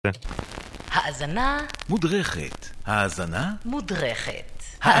האזנה מודרכת. האזנה מודרכת.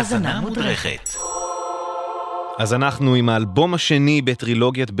 האזנה מודרכת. אז אנחנו עם האלבום השני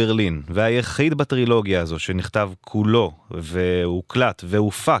בטרילוגיית ברלין, והיחיד בטרילוגיה הזו שנכתב כולו והוקלט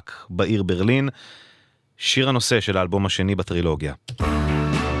והופק בעיר ברלין, שיר הנושא של האלבום השני בטרילוגיה.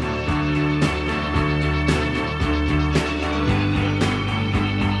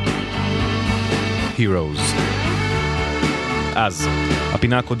 Heroes. אז,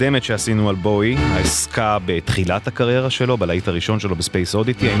 הפינה הקודמת שעשינו על בואי, העסקה בתחילת הקריירה שלו, בלהיט הראשון שלו בספייס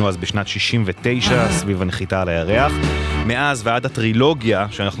אודיטי, היינו אז בשנת 69, סביב הנחיתה על הירח. מאז ועד הטרילוגיה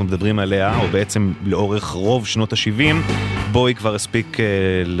שאנחנו מדברים עליה, או בעצם לאורך רוב שנות ה-70, בואי כבר הספיק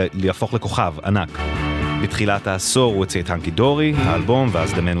להפוך לכוכב ענק. בתחילת העשור הוא הוציא את הנקי דורי, האלבום,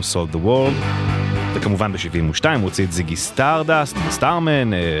 ואז The Man Who Sold the World. וכמובן ב-72 הוא הוציא את זיגי סטארדסט,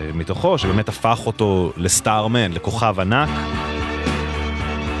 סטארמן, מתוכו, שבאמת הפך אותו לסטארמן, לכוכב ענק.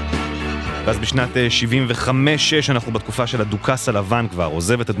 ואז בשנת 75-6 אנחנו בתקופה של הדוקס הלבן כבר,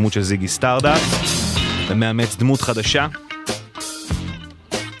 עוזב את הדמות של זיגי סטארדסט, ומאמץ דמות חדשה,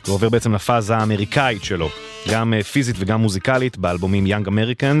 ועובר בעצם לפאזה האמריקאית שלו, גם פיזית וגם מוזיקלית, באלבומים Young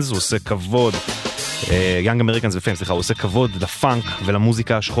Americans, הוא עושה כבוד, Young Americans ופיים, סליחה, הוא עושה כבוד לפאנק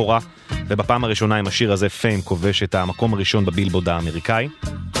ולמוזיקה השחורה, ובפעם הראשונה עם השיר הזה פיים כובש את המקום הראשון בבילבורד האמריקאי.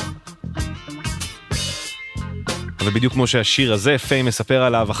 אבל בדיוק כמו שהשיר הזה, פיים מספר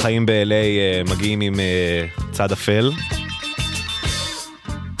עליו, החיים ב-LA מגיעים עם צד אפל,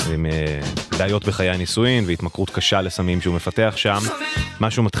 עם בעיות בחיי הנישואין והתמכרות קשה לסמים שהוא מפתח שם.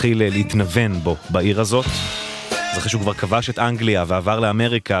 משהו מתחיל להתנוון בו בעיר הזאת. אז אחרי שהוא כבר כבש את אנגליה ועבר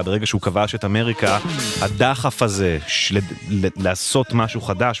לאמריקה, ברגע שהוא כבש את אמריקה, הדחף הזה לעשות משהו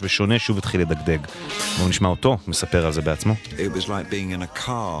חדש ושונה שוב התחיל לדגדג. בואו נשמע אותו, מספר על זה בעצמו. It was like being in a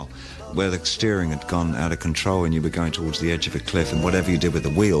car where the steering had gone out of control and you were going towards the edge of a cliff, and whatever you did with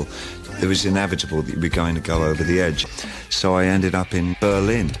the wheel, it was inevitable that you were going to go over the edge. So I ended up in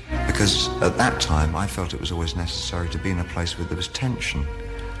Berlin, because at that time I felt it was always necessary to be in a place where there was tension.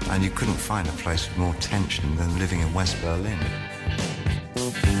 And you couldn't find a place with more tension than living in West Berlin.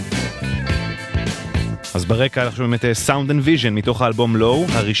 אז ברקע אנחנו באמת Sound and Vision מתוך האלבום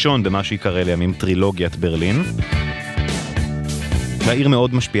Low, הראשון במה שיקרא לימים טרילוגיית ברלין. והעיר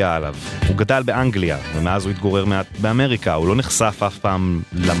מאוד משפיעה עליו. הוא גדל באנגליה, ומאז הוא התגורר באמריקה. הוא לא נחשף אף פעם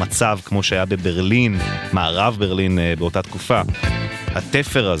למצב כמו שהיה בברלין, מערב ברלין באותה תקופה.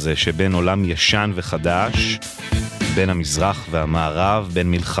 התפר הזה שבין עולם ישן וחדש, בין המזרח והמערב,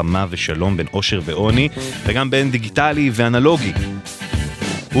 בין מלחמה ושלום, בין עושר ועוני, וגם בין דיגיטלי ואנלוגי.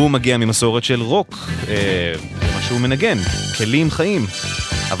 הוא מגיע ממסורת של רוק, מה שהוא מנגן, כלים חיים.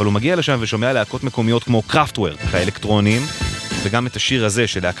 אבל הוא מגיע לשם ושומע להקות מקומיות כמו קראפטוורק, האלקטרונים, וגם את השיר הזה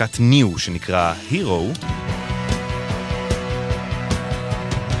של להקת ניו שנקרא Hero.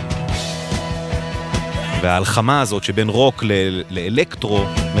 וההלחמה הזאת שבין רוק לאלקטרו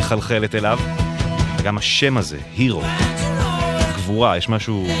מחלחלת אליו. וגם השם הזה, Hero. גבורה, יש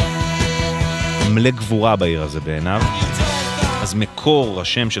משהו מלא גבורה בעיר הזה בעיניו. אז מקור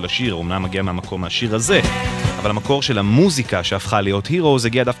השם של השיר, אומנם מגיע מהמקום מהשיר הזה, אבל המקור של המוזיקה שהפכה להיות Heroes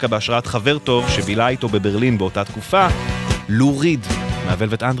הגיע דווקא בהשראת חבר טוב שבילה איתו בברלין באותה תקופה, לו ריד,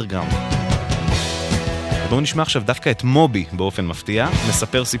 מהוולווט אנדרגראונד. בואו נשמע עכשיו דווקא את מובי באופן מפתיע,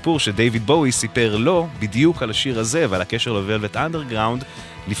 מספר סיפור שדייוויד בואי סיפר לו בדיוק על השיר הזה ועל הקשר לוולווט אנדרגראונד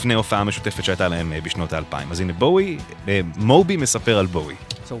לפני הופעה משותפת שהייתה להם בשנות ה-2000. אז הנה בואי, מובי מספר על בואי.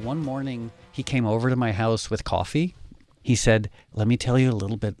 So one morning he came over to my house with coffee. He said, let me tell you a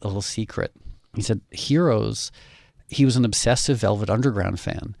little secret. He said, Heroes, he was an obsessive Velvet Underground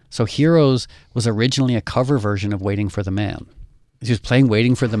fan. So Heroes was originally a cover version of Waiting for the Man. He was playing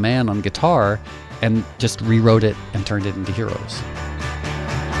Waiting for the Man on guitar and just rewrote it and turned it into Heroes.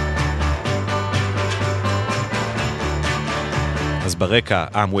 אז ברקע,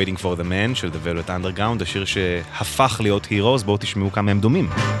 I'm Waiting for the Man של The Velvet Underground, השיר שהפך להיות Heroes, בואו תשמעו כמה הם דומים.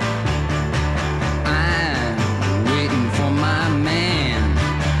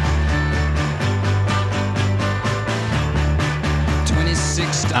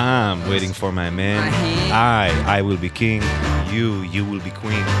 I'm waiting for my man. I will be king. You will be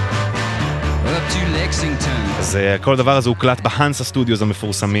queen. אז כל הדבר הזה הוקלט בהנס הסטודיוס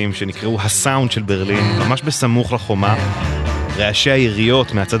המפורסמים שנקראו הסאונד של ברלין, ממש בסמוך לחומה. רעשי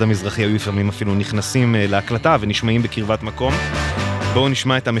היריות מהצד המזרחי היו לפעמים אפילו נכנסים להקלטה ונשמעים בקרבת מקום. בואו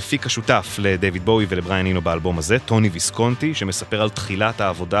נשמע את המפיק השותף לדייוויד בואי ולבריאן אינו באלבום הזה, טוני ויסקונטי, שמספר על תחילת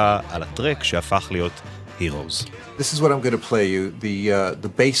העבודה על הטרק שהפך להיות Heroes. This is what I'm going to play you,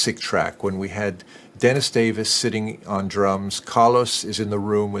 the basic track when we had Dennis Davis sitting on drums, Carlos is in the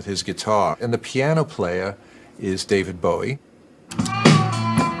room with his guitar, and the piano player is David Bowie.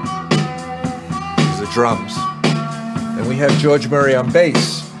 drums. And we have George Murray on bass.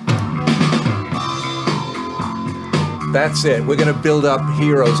 That's it. We're going to build up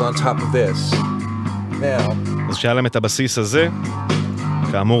Heroes on top of this. Now... אז שהיה להם את הבסיס הזה,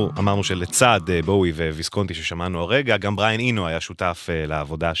 כאמור, אמרנו שלצד בואי וויסקונטי ששמענו הרגע, גם בריין אינו היה שותף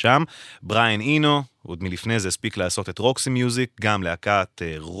לעבודה שם. בריין אינו, עוד מלפני זה הספיק לעשות את רוקסי מיוזיק, גם להקת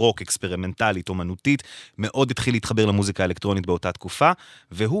רוק אקספרימנטלית, אומנותית, מאוד התחיל להתחבר למוזיקה האלקטרונית באותה תקופה,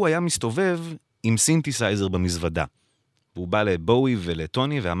 והוא היה מסתובב עם סינתסייזר במזוודה. והוא בא לבואי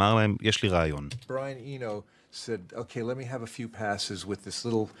ולטוני ואמר להם, יש לי רעיון. Brian Eno said, okay, let me have a few passes with this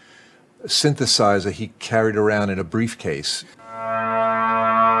little synthesizer he carried around in a briefcase.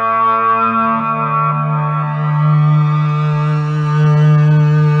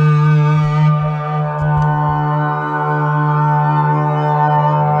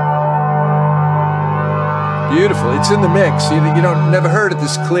 Beautiful. It's in the mix. You don't never heard it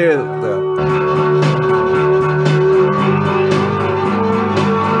this clear though.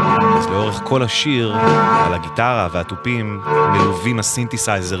 לאורך כל השיר, על הגיטרה והטופים, מלווים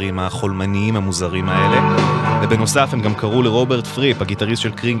הסינתסייזרים החולמניים המוזרים האלה, ובנוסף הם גם קראו לרוברט פריפ, הגיטריסט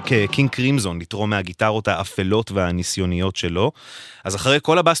של קינג קרימזון, לתרום מהגיטרות האפלות והניסיוניות שלו. אז אחרי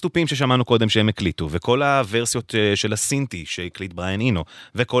כל הבאסטופים ששמענו קודם שהם הקליטו, וכל הוורסיות של הסינתי שהקליט בריין אינו,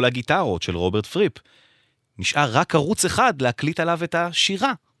 וכל הגיטרות של רוברט פריפ, נשאר רק ערוץ אחד להקליט עליו את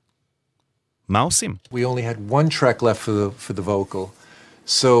השירה. מה עושים? We only had one track left for the vocal.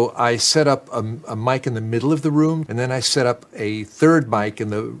 So I set up a mic in the middle of the room, and then I set up a third mic in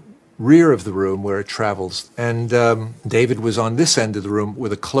the rear of the room where it travels. And David was on this end of the room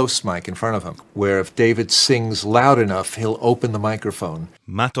with a close mic in front of him, where if David sings loud enough, he'll open the microphone.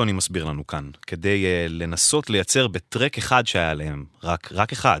 מה טוני מסביר לנו כאן? כדי לנסות לייצר בטרק אחד שהיה להם,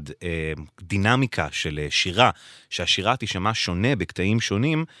 רק אחד, דינמיקה של שירה, שהשירה תשמע שונה בקטעים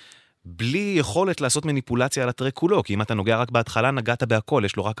שונים, בלי יכולת לעשות מניפולציה על הטרק כולו, כי אם אתה נוגע רק בהתחלה, נגעת בהכל,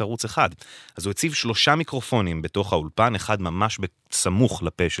 יש לו רק ערוץ אחד. אז הוא הציב 3 מיקרופונים בתוך האולפן, אחד ממש בסמוך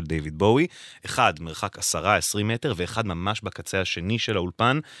לפה של דיוויד בואי, אחד מרחק 10-20 מטר, ואחד ממש בקצה השני של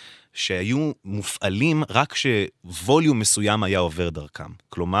האולפן, שהיו מופעלים רק שווליום מסוים היה עובר דרכם.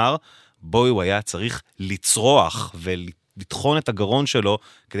 כלומר, בואי הוא היה צריך לצרוח ולטחון את הגרון שלו,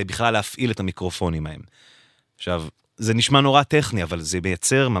 כדי בכלל להפעיל את המיקרופונים מהם. עכשיו, זה נשמע נורא טכני, אבל זה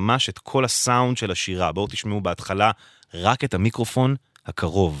מייצר ממש את כל הסאונד של השירה. בואו תשמעו בהתחלה רק את המיקרופון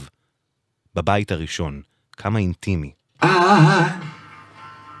הקרוב, בבית הראשון. כמה אינטימי. I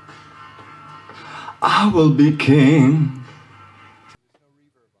will be king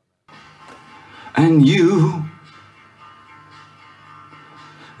and you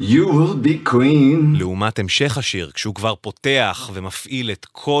will be queen. לעומת המשך השיר, כשהוא כבר פותח ומפעיל את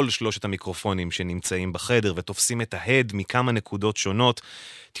כל 3 המיקרופונים שנמצאים בחדר ותופסים את ההד מכמה נקודות שונות,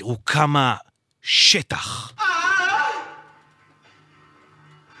 תראו כמה שטח.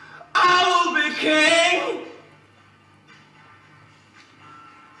 I will be king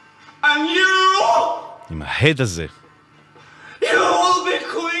and עם ההד הזה. you will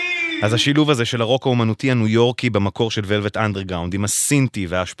be queen. אז השילוב הזה של הרוק האומנותי הניו יורקי במקור של ולווט אנדרגראונד, עם הסינטי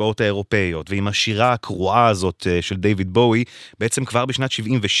וההשפעות האירופאיות, ועם השירה הקרועה הזאת של דיוויד בואי, בעצם כבר בשנת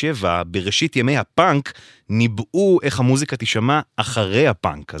 77, בראשית ימי הפאנק, ניבאו איך המוזיקה תשמע אחרי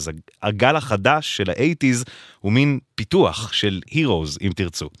הפאנק. אז הגל החדש של ה-80s הוא מין פיתוח של Heroes, אם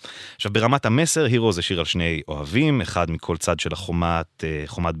תרצו. עכשיו, ברמת המסר, Heroes זה שיר על 2 אוהבים, אחד מכל צד של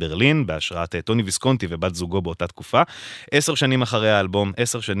חומת ברלין, בהשראת טוני ויסקונטי ובת זוגו באותה תקופה. 10 שנים אחרי האלבום,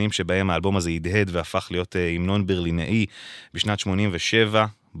 10 שנים שבהם האלבום הזה הדהד והפך להיות המנון ברלינאי. בשנת 87,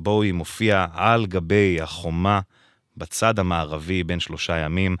 בואי מופיע על גבי החומה, בצד המערבי בין 3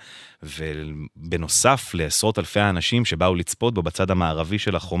 ימים, ובנוסף לעשרות אלפי האנשים שבאו לצפות בו בצד המערבי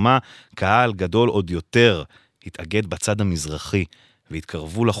של החומה, קהל גדול עוד יותר התאגד בצד המזרחי,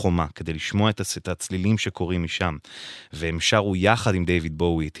 והתקרבו לחומה כדי לשמוע את הצלילים שקוראים משם, והם שרו יחד עם דיוויד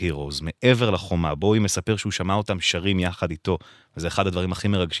בואי את Heroes, מעבר לחומה. בואי מספר שהוא שמע אותם שרים יחד איתו, וזה אחד הדברים הכי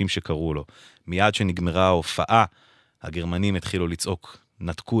מרגשים שקרו לו. מיד שנגמרה ההופעה, הגרמנים התחילו לצעוק,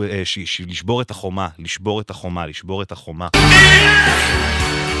 נתקו, לשבור את החומה, לשבור את החומה, לשבור את החומה.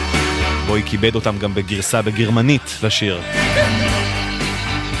 בואי כיבד אותם גם בגרסה בגרמנית לשיר.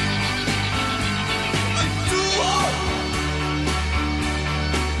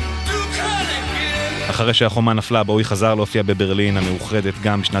 אחרי שהחומה נפלה, בואי חזר להופיע בברלין המאוחדת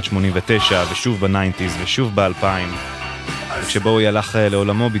גם בשנת 89, ושוב ב-90s ושוב ב-2000. וכשבואי הלך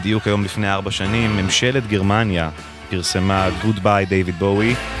לעולמו בדיוק היום לפני 4 שנים, ממשלת גרמניה פרסמה Goodbye David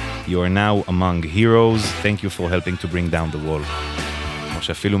Bowie, You are now among heroes, thank you for helping to bring down the wall. כמו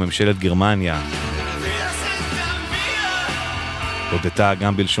שאפילו ממשלת גרמניה הודתה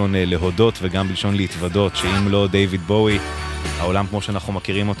גם בלשון להודות וגם בלשון להתוודות, שאם לא דיוויד בואי, העולם כמו שאנחנו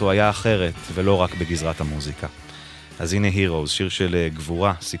מכירים אותו היה אחרת, ולא רק בגזרת המוזיקה. אז הנה Heroes, שיר של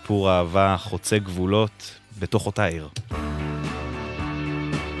גבורה, סיפור אהבה חוצה גבולות בתוך אותה עיר.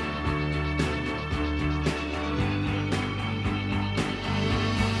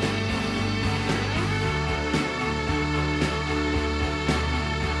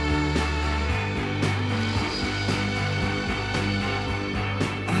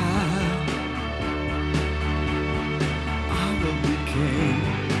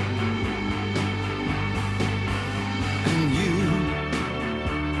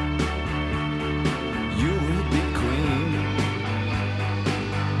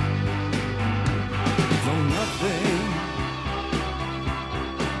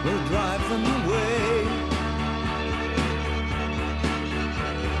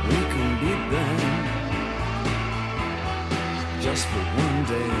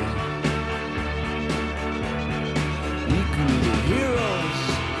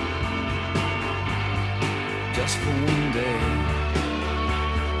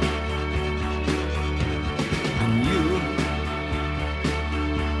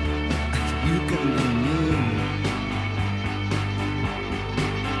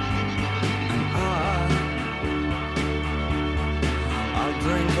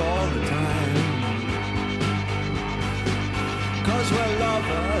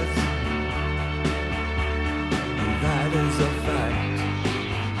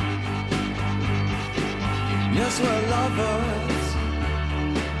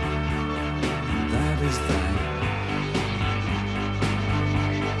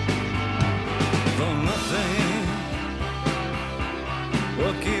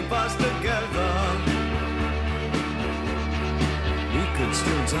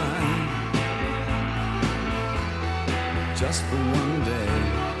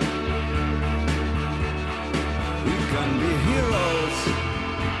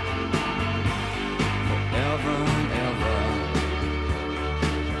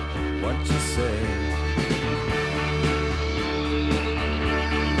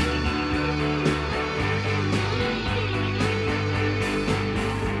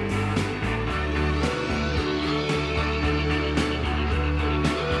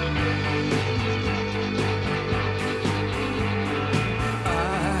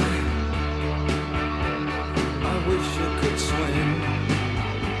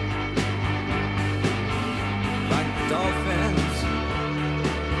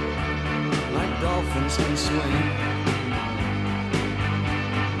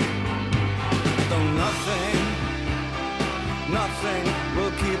 Nothing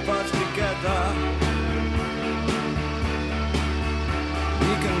will keep us together.